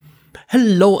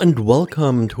Hello and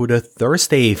welcome to the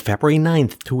Thursday, February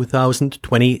 9th,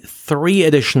 2023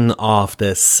 edition of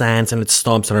the SANS and its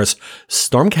Storm Center's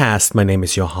StormCast. My name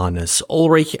is Johannes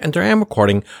Ulrich and I am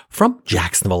recording from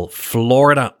Jacksonville,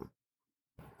 Florida.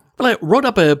 Well, I wrote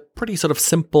up a pretty sort of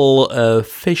simple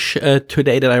fish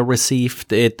today that I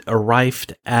received. It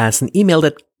arrived as an email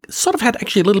that sort of had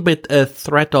actually a little bit a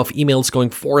thread of emails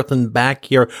going forth and back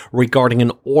here regarding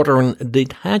an order, and the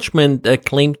attachment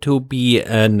claimed to be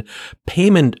an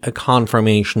payment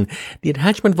confirmation. The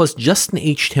attachment was just an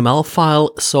HTML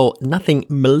file, so nothing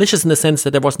malicious in the sense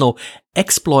that there was no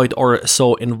exploit or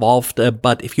so involved,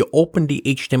 but if you open the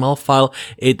HTML file,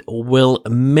 it will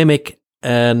mimic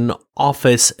an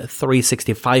Office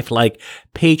 365-like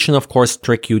page and of course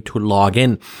trick you to log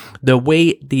in. The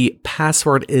way the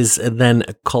password is then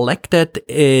collected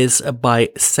is by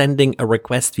sending a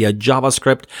request via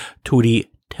JavaScript to the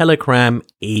Telegram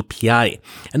API.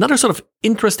 Another sort of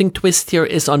interesting twist here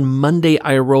is on Monday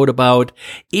I wrote about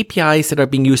APIs that are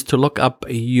being used to look up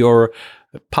your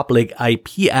public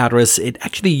IP address. It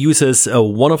actually uses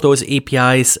one of those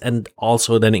APIs and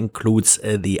also then includes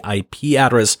the IP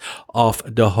address of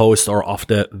the host or of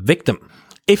the victim.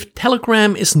 If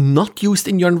Telegram is not used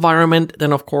in your environment,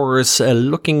 then of course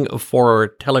looking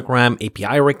for Telegram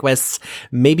API requests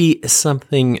may be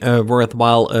something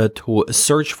worthwhile to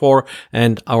search for.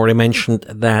 And I already mentioned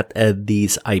that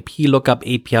these IP lookup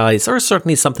APIs are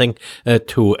certainly something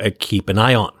to keep an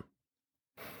eye on.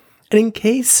 And in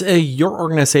case your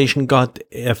organization got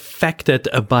affected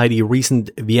by the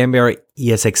recent VMware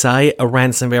ESXi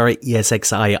ransomware,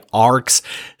 ESXi ARCs,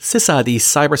 CISA, the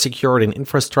Cybersecurity and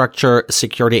Infrastructure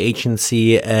Security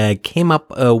Agency, came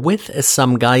up with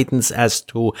some guidance as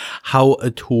to how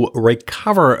to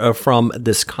recover from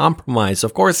this compromise.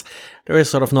 Of course, there is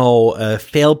sort of no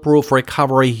fail-proof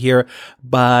recovery here,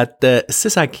 but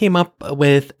CISA came up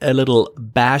with a little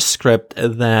bash script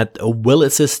that will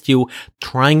assist you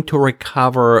trying to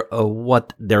recover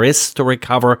what there is to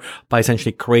recover by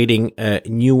essentially creating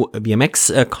new VMX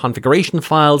configuration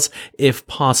files, if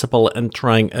possible, and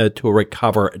trying to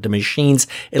recover the machines.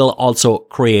 It'll also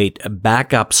create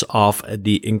backups of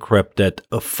the encrypted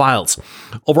files.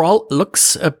 Overall,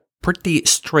 looks pretty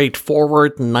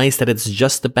straightforward. Nice that it's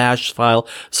just a bash file,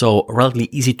 so relatively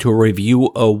easy to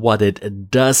review what it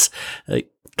does.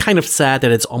 Kind of sad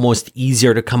that it's almost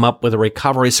easier to come up with a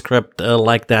recovery script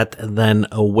like that than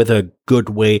with a good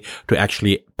way to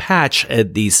actually patch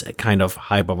these kind of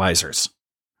hypervisors.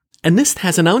 And NIST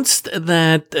has announced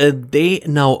that they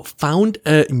now found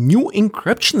a new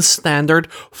encryption standard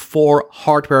for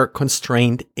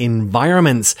hardware-constrained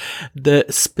environments. The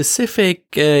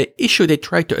specific issue they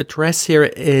try to address here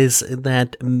is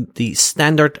that the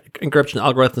standard encryption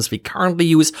algorithms we currently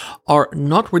use are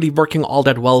not really working all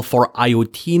that well for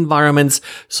IoT environments.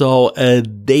 So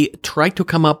they try to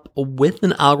come up with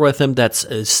an algorithm that's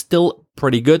still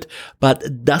pretty good,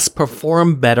 but does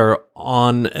perform better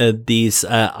on these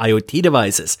IoT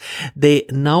devices. They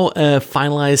now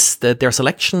finalized their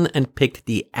selection and picked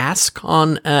the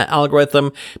ASCON algorithm,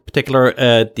 in particular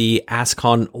the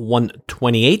ASCON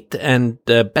 128, and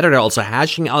better, there are also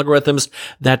hashing algorithms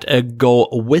that go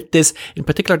with this. In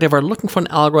particular, they were looking for an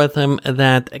algorithm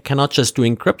that cannot just do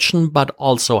encryption, but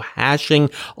also hashing,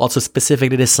 also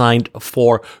specifically designed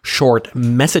for short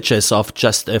messages of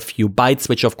just a few bytes,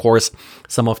 which of course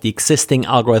some of the existing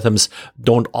algorithms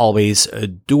don't always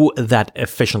do that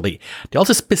efficiently. They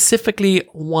also specifically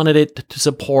wanted it to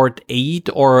support AID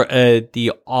or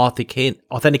the authenticated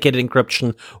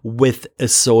encryption with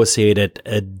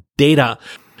associated data.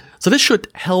 So this should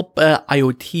help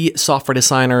IoT software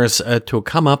designers to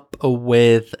come up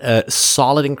with a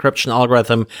solid encryption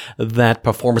algorithm that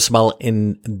performs well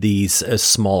in these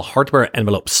small hardware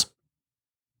envelopes.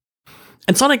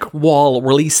 And SonicWall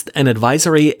released an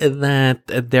advisory that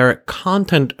their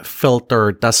content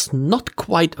filter does not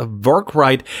quite work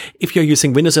right if you're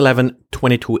using Windows 11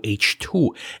 22H2.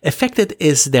 Affected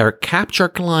is their capture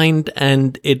client,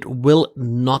 and it will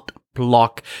not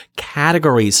block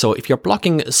categories. So if you're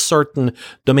blocking certain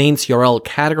domains URL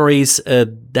categories,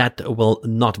 that will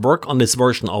not work on this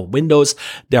version of Windows.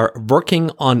 They're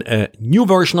working on a new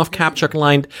version of Capture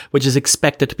Client, which is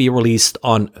expected to be released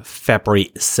on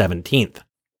February 17th.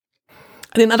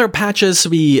 And in other patches,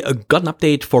 we got an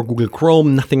update for Google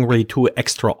Chrome. Nothing really too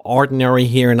extraordinary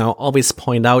here. And I'll always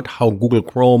point out how Google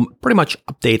Chrome pretty much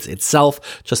updates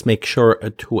itself. Just make sure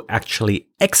to actually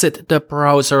exit the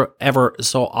browser ever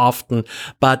so often.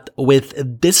 But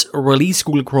with this release,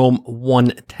 Google Chrome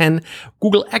 1.10,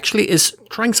 Google actually is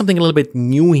trying something a little bit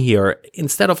new here.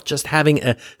 Instead of just having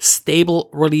a stable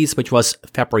release, which was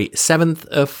February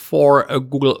 7th for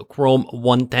Google Chrome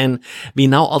 1.10, we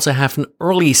now also have an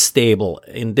early stable,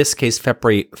 in this case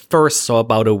February 1st, so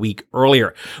about a week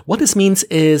earlier. What this means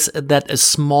is that a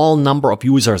small number of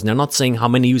users, and they're not saying how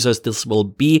many users this will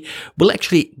be, will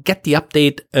actually get the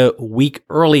update a week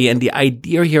early. And the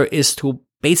idea here is to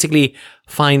basically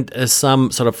find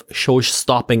some sort of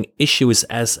show-stopping issues,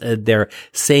 as they're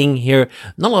saying here.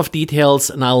 Not a lot of details,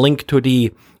 and I'll link to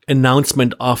the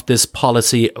announcement of this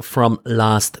policy from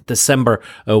last December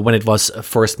when it was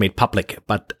first made public.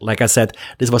 But like I said,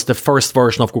 this was the first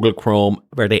version of Google Chrome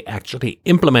where they actually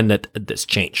implemented this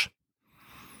change.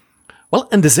 Well,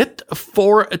 and that's it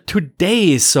for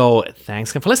today. So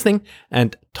thanks again for listening,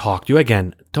 and talk to you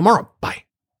again tomorrow. Bye.